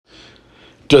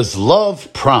Does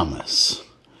love promise?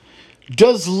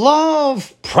 Does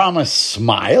love promise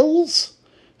smiles?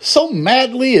 So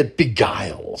madly it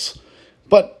beguiles.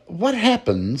 But what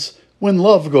happens when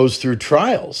love goes through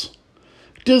trials?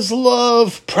 Does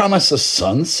love promise a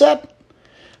sunset?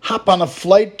 Hop on a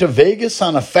flight to Vegas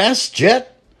on a fast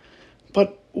jet?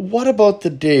 But what about the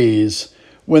days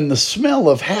when the smell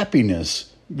of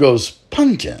happiness goes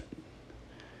pungent?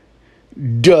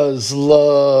 Does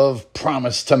love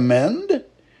promise to mend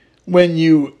when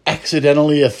you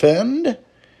accidentally offend?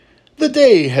 The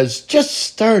day has just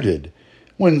started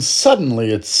when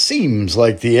suddenly it seems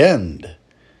like the end.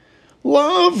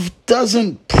 Love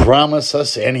doesn't promise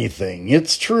us anything,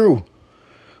 it's true,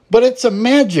 but it's a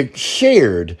magic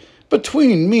shared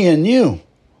between me and you.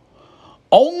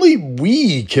 Only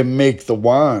we can make the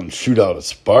wand shoot out a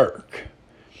spark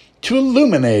to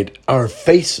illuminate our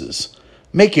faces,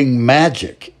 making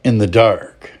magic in the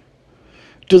dark.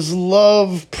 Does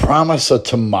love promise a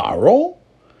tomorrow?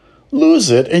 Lose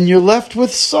it and you're left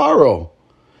with sorrow.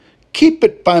 Keep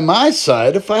it by my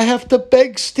side if I have to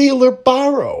beg, steal, or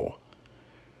borrow.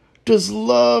 Does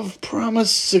love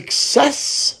promise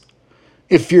success?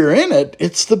 If you're in it,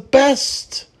 it's the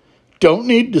best. Don't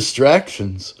need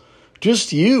distractions.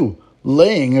 Just you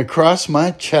laying across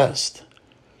my chest.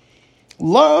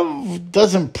 Love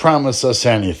doesn't promise us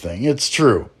anything, it's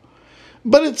true.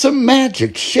 But it's a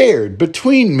magic shared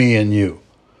between me and you.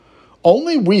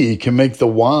 Only we can make the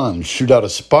wand shoot out a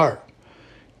spark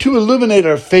to illuminate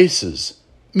our faces,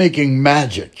 making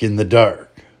magic in the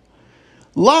dark.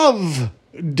 Love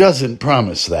doesn't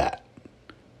promise that.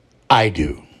 I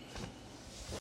do.